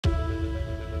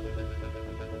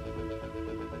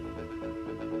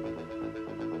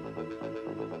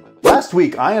Last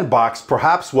week, I unboxed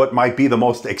perhaps what might be the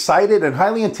most excited and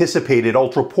highly anticipated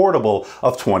ultra-portable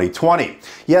of 2020.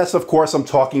 Yes, of course, I'm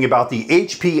talking about the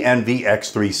HP Envy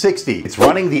x360. It's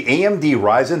running the AMD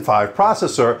Ryzen 5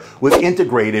 processor with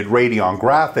integrated Radeon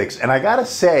graphics, and I gotta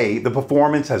say, the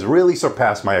performance has really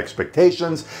surpassed my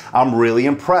expectations. I'm really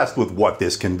impressed with what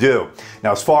this can do.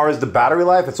 Now, as far as the battery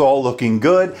life, it's all looking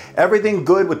good. Everything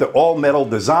good with the all-metal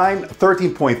design,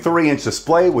 13.3-inch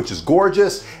display, which is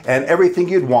gorgeous, and everything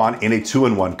you'd want in a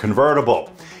 2-in-1 convertible.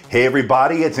 Hey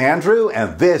everybody, it's Andrew,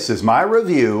 and this is my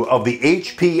review of the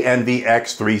HP Envy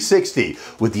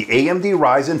x360 with the AMD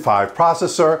Ryzen 5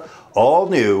 processor, all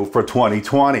new for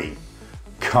 2020.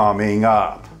 Coming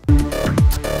up.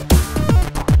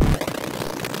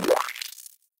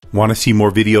 Want to see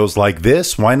more videos like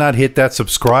this? Why not hit that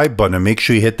subscribe button and make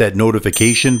sure you hit that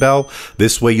notification bell?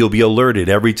 This way you'll be alerted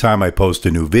every time I post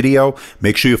a new video.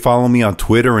 Make sure you follow me on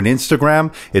Twitter and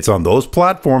Instagram. It's on those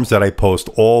platforms that I post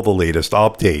all the latest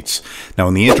updates. Now,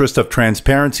 in the interest of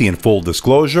transparency and full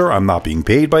disclosure, I'm not being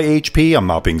paid by HP. I'm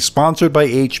not being sponsored by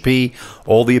HP.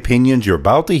 All the opinions you're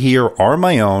about to hear are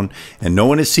my own, and no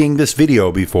one is seeing this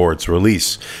video before its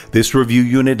release. This review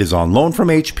unit is on loan from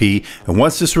HP, and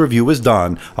once this review is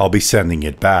done, I'll be sending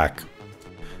it back.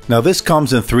 Now, this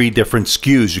comes in 3 different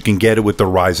SKUs. You can get it with the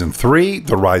Ryzen 3,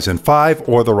 the Ryzen 5,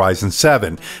 or the Ryzen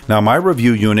 7. Now, my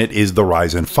review unit is the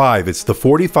Ryzen 5. It's the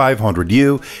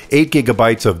 4500U,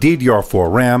 8GB of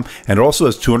DDR4 RAM, and it also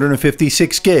has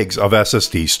 256 gigs of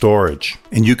SSD storage.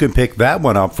 And you can pick that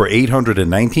one up for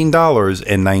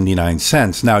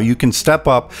 $819.99. Now, you can step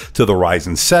up to the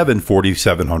Ryzen 7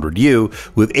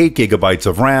 4700U with 8GB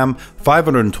of RAM,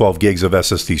 512 gigs of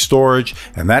SSD storage,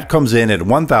 and that comes in at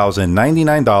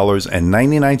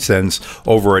 $1,099.99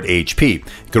 over at HP. You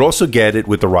could also get it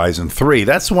with the Ryzen 3.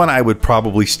 That's one I would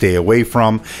probably stay away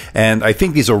from, and I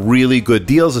think these are really good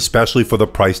deals, especially for the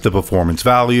price to performance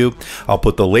value. I'll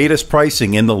put the latest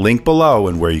pricing in the link below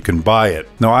and where you can buy it.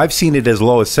 Now, I've seen it as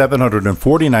low as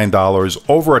 $749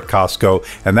 over at Costco,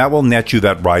 and that will net you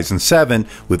that Ryzen 7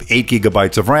 with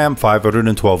 8GB of RAM,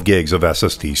 512 gigs of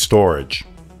SSD storage.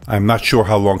 I'm not sure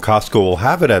how long Costco will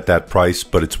have it at that price,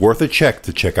 but it's worth a check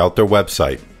to check out their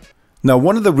website. Now,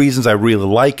 one of the reasons I really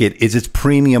like it is its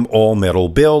premium all-metal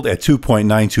build at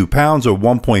 2.92 pounds or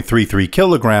 1.33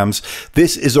 kilograms.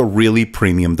 This is a really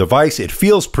premium device. It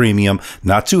feels premium,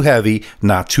 not too heavy,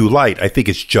 not too light. I think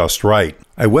it's just right.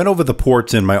 I went over the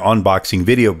ports in my unboxing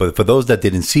video, but for those that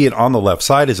didn't see it, on the left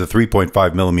side is a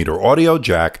 3.5mm audio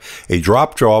jack, a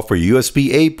drop jaw for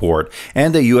USB-A port,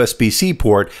 and a USB-C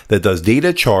port that does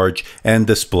data charge and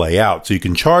display out. So you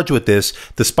can charge with this,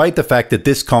 despite the fact that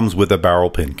this comes with a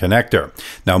barrel pin connector.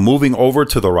 Now, moving over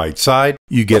to the right side,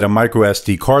 you get a micro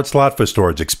SD card slot for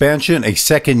storage expansion, a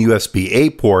second USB-A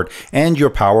port, and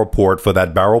your power port for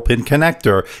that barrel pin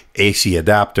connector AC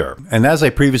adapter. And as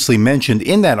I previously mentioned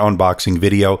in that unboxing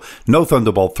video, no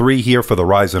Thunderbolt 3 here for the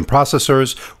Ryzen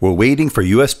processors. We're waiting for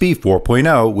USB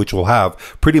 4.0, which will have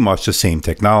pretty much the same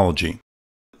technology.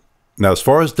 Now, as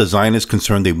far as design is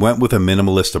concerned, they went with a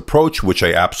minimalist approach, which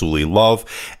I absolutely love,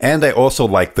 and I also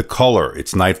like the color.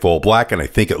 It's Nightfall Black, and I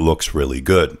think it looks really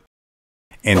good.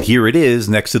 And here it is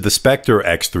next to the Spectre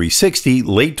x360,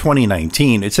 late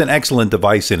 2019. It's an excellent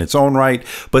device in its own right,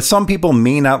 but some people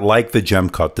may not like the gem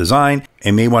cut design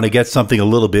and may want to get something a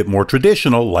little bit more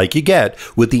traditional like you get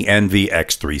with the Envy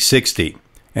x360.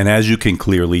 And as you can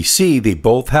clearly see, they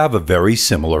both have a very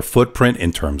similar footprint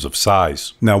in terms of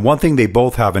size. Now, one thing they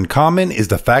both have in common is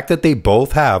the fact that they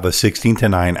both have a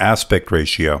 16:9 aspect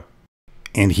ratio.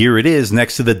 And here it is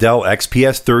next to the Dell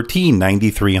XPS 13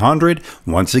 9300.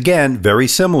 Once again, very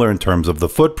similar in terms of the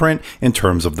footprint, in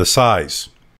terms of the size.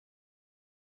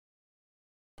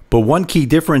 But one key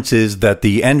difference is that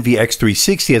the Envy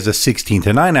x360 has a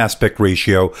 16:9 aspect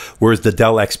ratio, whereas the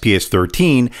Dell XPS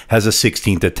 13 has a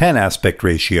 16:10 aspect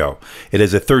ratio. It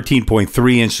has a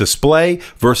 13.3-inch display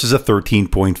versus a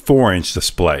 13.4-inch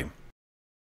display.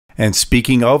 And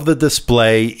speaking of the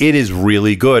display, it is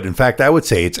really good. In fact, I would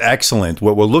say it's excellent.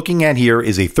 What we're looking at here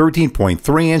is a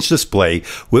 13.3-inch display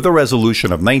with a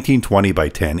resolution of 1920 by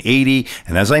 1080.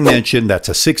 And as I mentioned, that's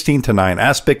a 16:9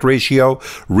 aspect ratio,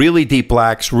 really deep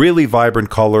blacks, really vibrant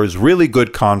colors, really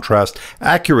good contrast,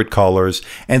 accurate colors,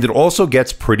 and it also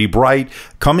gets pretty bright,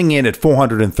 coming in at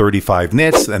 435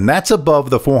 nits, and that's above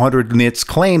the 400 nits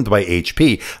claimed by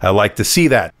HP. I like to see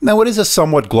that. Now, it is a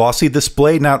somewhat glossy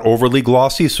display, not overly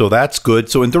glossy, so so that's good.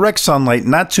 So in direct sunlight,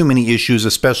 not too many issues,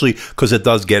 especially because it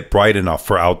does get bright enough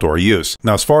for outdoor use.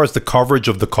 Now, as far as the coverage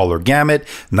of the color gamut,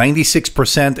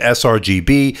 96%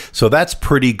 sRGB, so that's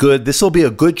pretty good. This will be a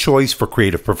good choice for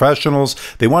creative professionals.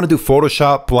 They want to do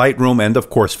Photoshop, Lightroom, and of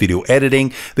course video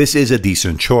editing. This is a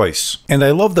decent choice. And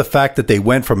I love the fact that they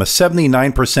went from a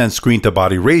 79% screen to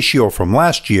body ratio from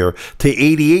last year to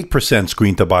 88%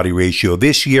 screen to body ratio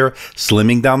this year,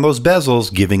 slimming down those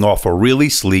bezels, giving off a really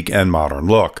sleek and modern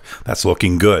look. That's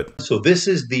looking good. So this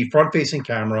is the front-facing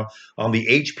camera on the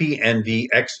HP Envy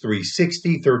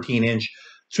X360 13-inch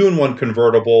 2-in-1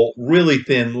 convertible, really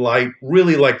thin, light,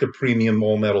 really like the premium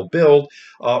all-metal build.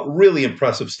 Really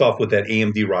impressive stuff with that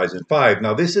AMD Ryzen 5.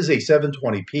 Now, this is a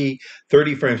 720p,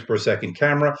 30 frames per second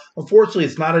camera. Unfortunately,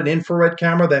 it's not an infrared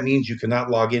camera. That means you cannot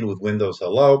log in with Windows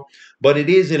Hello, but it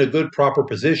is in a good, proper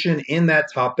position in that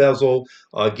top bezel,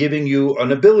 giving you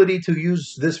an ability to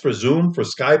use this for Zoom, for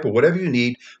Skype, or whatever you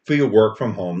need for your work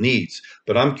from home needs.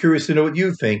 But I'm curious to know what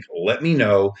you think. Let me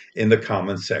know in the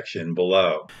comments section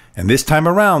below. And this time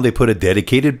around, they put a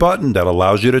dedicated button that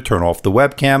allows you to turn off the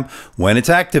webcam. When it's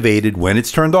activated, when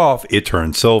it's turned off, it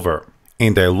turns silver.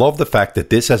 And I love the fact that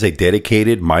this has a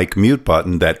dedicated mic mute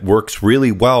button that works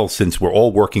really well since we're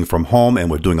all working from home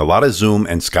and we're doing a lot of Zoom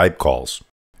and Skype calls.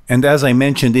 And as I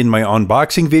mentioned in my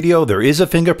unboxing video, there is a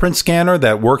fingerprint scanner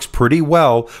that works pretty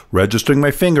well, registering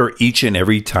my finger each and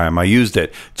every time I used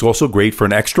it. It's also great for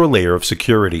an extra layer of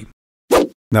security.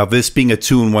 Now, this being a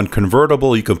 2-in-1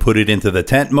 convertible, you can put it into the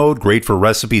tent mode, great for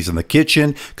recipes in the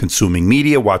kitchen, consuming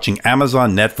media, watching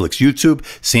Amazon, Netflix, YouTube.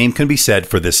 Same can be said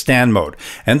for this stand mode.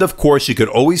 And of course, you could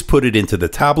always put it into the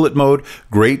tablet mode,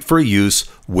 great for use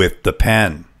with the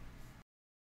pen.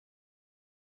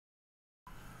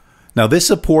 Now, this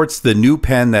supports the new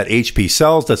pen that HP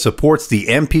sells that supports the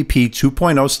MPP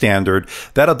 2.0 standard.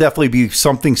 That'll definitely be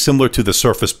something similar to the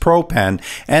Surface Pro pen.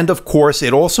 And of course,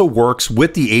 it also works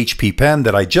with the HP pen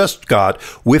that I just got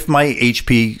with my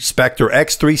HP Spectre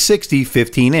X360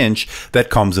 15-inch that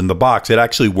comes in the box. It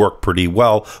actually worked pretty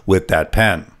well with that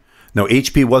pen. Now,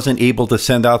 HP wasn't able to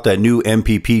send out that new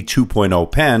MPP 2.0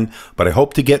 pen, but I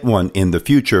hope to get one in the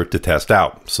future to test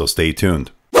out, so stay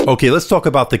tuned. Okay, let's talk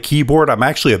about the keyboard. I'm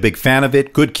actually a big fan of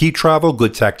it. Good key travel,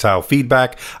 good tactile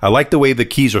feedback. I like the way the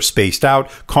keys are spaced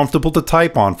out, comfortable to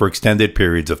type on for extended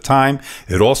periods of time.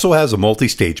 It also has a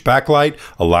multi-stage backlight,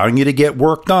 allowing you to get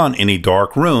work done in a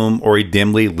dark room or a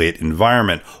dimly lit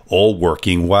environment, all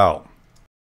working well.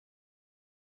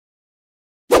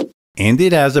 And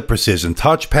it has a precision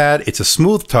touchpad. It's a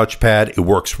smooth touchpad. It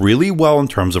works really well in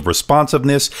terms of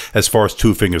responsiveness. As far as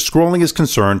two-finger scrolling is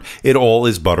concerned, it all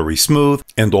is buttery smooth,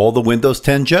 and all the Windows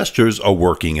 10 gestures are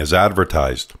working as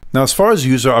advertised. Now, as far as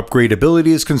user upgradability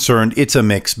is concerned, it's a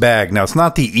mixed bag. Now, it's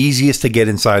not the easiest to get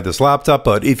inside this laptop,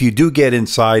 but if you do get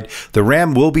inside, the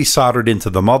RAM will be soldered into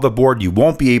the motherboard. You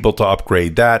won't be able to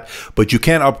upgrade that, but you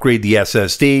can upgrade the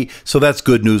SSD, so that's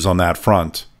good news on that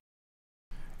front.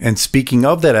 And speaking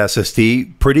of that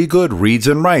SSD, pretty good reads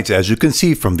and writes, as you can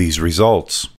see from these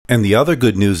results. And the other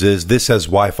good news is this has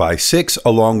Wi-Fi 6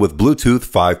 along with Bluetooth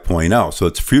 5.0, so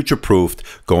it's future-proofed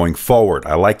going forward.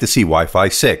 I like to see Wi-Fi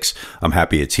 6. I'm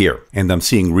happy it's here. And I'm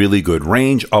seeing really good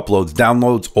range, uploads,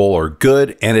 downloads, all are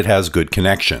good, and it has good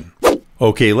connection.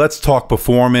 Okay, let's talk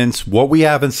performance. What we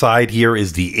have inside here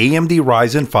is the AMD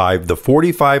Ryzen 5, the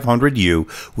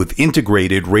 4500U with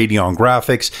integrated Radeon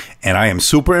graphics, and I am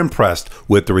super impressed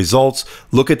with the results.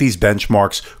 Look at these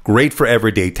benchmarks, great for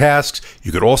everyday tasks.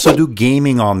 You could also do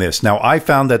gaming on this. Now, I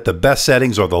found that the best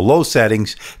settings are the low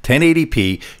settings,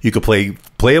 1080p. You could play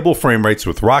playable frame rates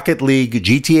with Rocket League,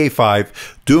 GTA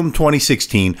 5, Doom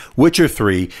 2016, Witcher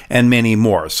 3, and many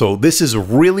more. So this is a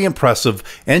really impressive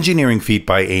engineering feat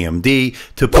by AMD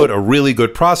to put a really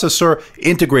good processor,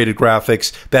 integrated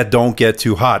graphics that don't get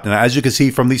too hot. And as you can see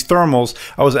from these thermals,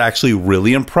 I was actually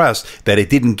really impressed that it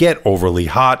didn't get overly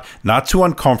hot, not too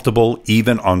uncomfortable,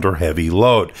 even under heavy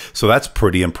load. So that's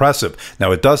pretty impressive.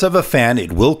 Now, it does have a fan.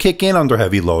 It will kick in under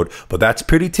heavy load, but that's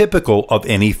pretty typical of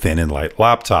any thin and light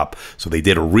laptop. So they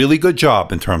did a really good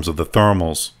job in terms of the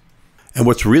thermals. And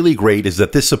what's really great is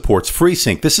that this supports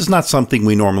FreeSync. This is not something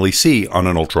we normally see on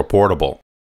an ultra portable.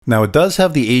 Now, it does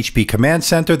have the HP Command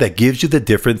Center that gives you the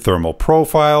different thermal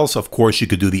profiles. Of course, you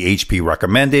could do the HP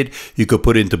recommended. You could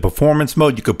put it into performance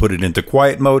mode. You could put it into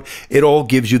quiet mode. It all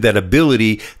gives you that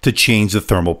ability to change the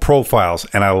thermal profiles.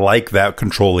 And I like that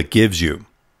control it gives you.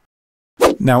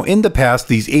 Now, in the past,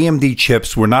 these AMD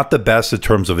chips were not the best in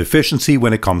terms of efficiency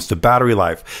when it comes to battery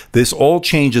life. This all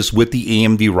changes with the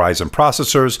AMD Ryzen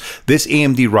processors. This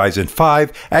AMD Ryzen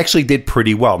 5 actually did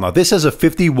pretty well. Now, this has a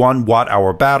 51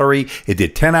 watt-hour battery. It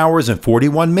did 10 hours and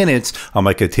 41 minutes on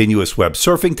my continuous web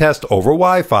surfing test over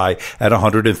Wi-Fi at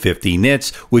 150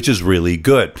 nits, which is really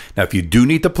good. Now, if you do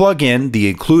need to plug in, the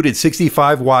included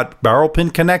 65-watt barrel pin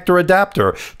connector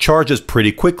adapter charges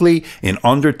pretty quickly in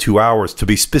under 2 hours. To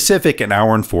be specific, an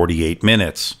hour and 48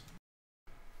 minutes.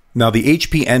 Now, the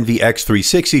HP Envy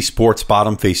X360 sports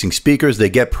bottom-facing speakers, they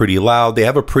get pretty loud. They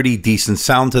have a pretty decent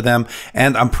sound to them,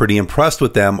 and I'm pretty impressed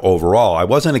with them overall. I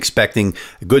wasn't expecting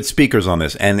good speakers on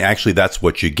this, and actually that's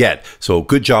what you get. So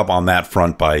good job on that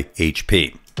front by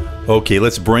HP. Okay,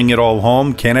 let's bring it all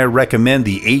home. Can I recommend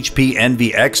the HP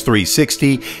Envy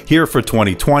X360 here for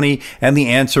 2020? And the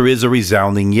answer is a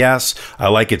resounding yes. I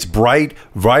like its bright,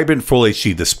 vibrant Full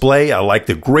HD display. I like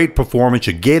the great performance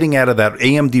you're getting out of that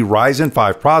AMD Ryzen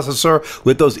 5 processor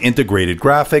with those integrated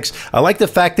graphics. I like the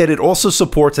fact that it also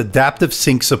supports adaptive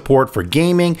sync support for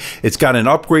gaming. It's got an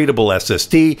upgradable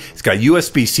SSD. It's got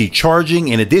USB-C charging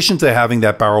in addition to having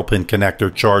that barrel pin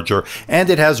connector charger.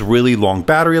 And it has really long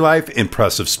battery life,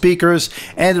 impressive speakers,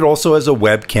 and it also has a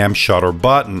webcam shutter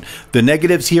button. The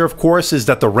negatives here, of course, is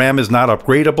that the RAM is not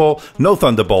upgradable, no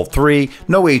Thunderbolt 3,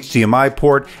 no HDMI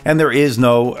port, and there is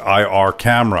no IR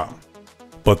camera.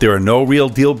 But there are no real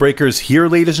deal breakers here,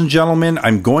 ladies and gentlemen.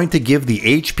 I'm going to give the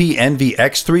HP Envy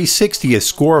X360 a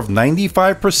score of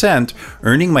 95%,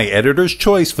 earning my editor's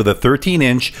choice for the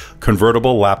 13-inch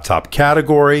convertible laptop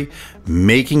category,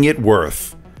 making it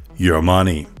worth your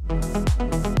money.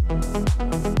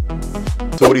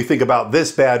 So what do you think about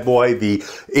this bad boy, the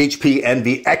HP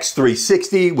Envy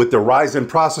X360 with the Ryzen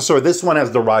processor? This one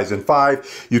has the Ryzen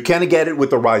 5. You can get it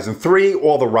with the Ryzen 3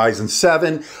 or the Ryzen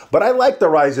 7, but I like the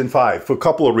Ryzen 5 for a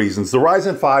couple of reasons. The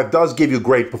Ryzen 5 does give you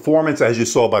great performance, as you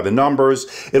saw by the numbers.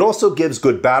 It also gives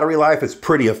good battery life. It's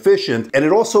pretty efficient, and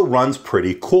it also runs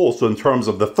pretty cool. So in terms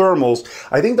of the thermals,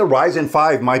 I think the Ryzen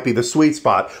 5 might be the sweet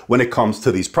spot when it comes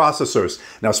to these processors.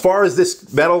 Now, as far as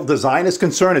this metal design is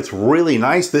concerned, it's really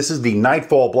nice. This is the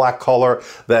Nightfall black color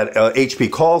that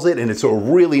HP calls it, and it's a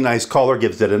really nice color,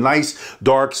 gives it a nice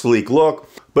dark sleek look.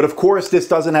 But of course, this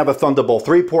doesn't have a Thunderbolt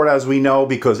 3 port, as we know,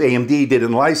 because AMD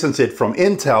didn't license it from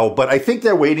Intel, but I think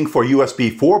they're waiting for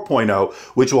USB 4.0,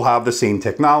 which will have the same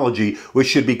technology, which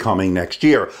should be coming next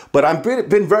year. But I've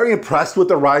been very impressed with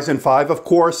the Ryzen 5, of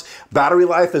course. Battery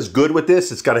life is good with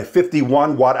this. It's got a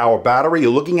 51 watt-hour battery.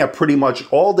 You're looking at pretty much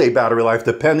all-day battery life,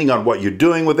 depending on what you're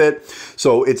doing with it.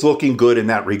 So it's looking good in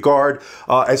that regard.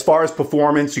 As far as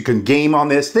performance, you can game on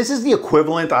this. This is the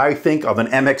equivalent, I think, of an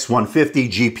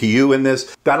MX150 GPU in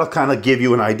this. That'll kind of give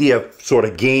you an idea of sort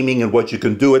of gaming and what you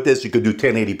can do with this. You can do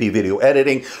 1080p video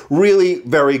editing. Really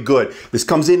very good. This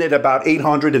comes in at about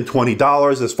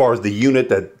 $820 as far as the unit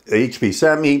that HP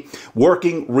sent me.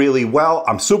 Working really well.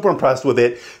 I'm super impressed with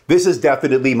it. This is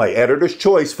definitely my editor's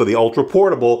choice for the Ultra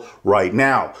Portable right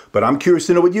now. But I'm curious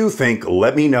to know what you think.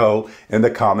 Let me know in the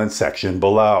comment section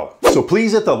below. So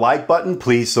please hit the like button,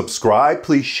 please subscribe,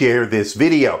 please share this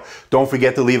video. Don't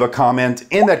forget to leave a comment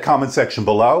in that comment section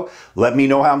below. Let me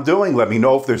know how I'm doing. Let me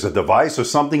know if there's a device or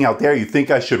something out there you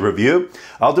think I should review.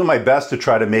 I'll do my best to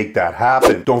try to make that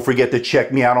happen. Don't forget to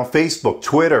check me out on Facebook,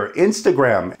 Twitter,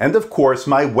 Instagram, and of course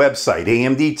my website,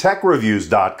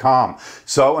 amdtechreviews.com.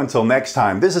 So until next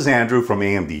time, this is Andrew from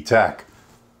AMD Tech.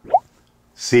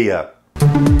 See ya.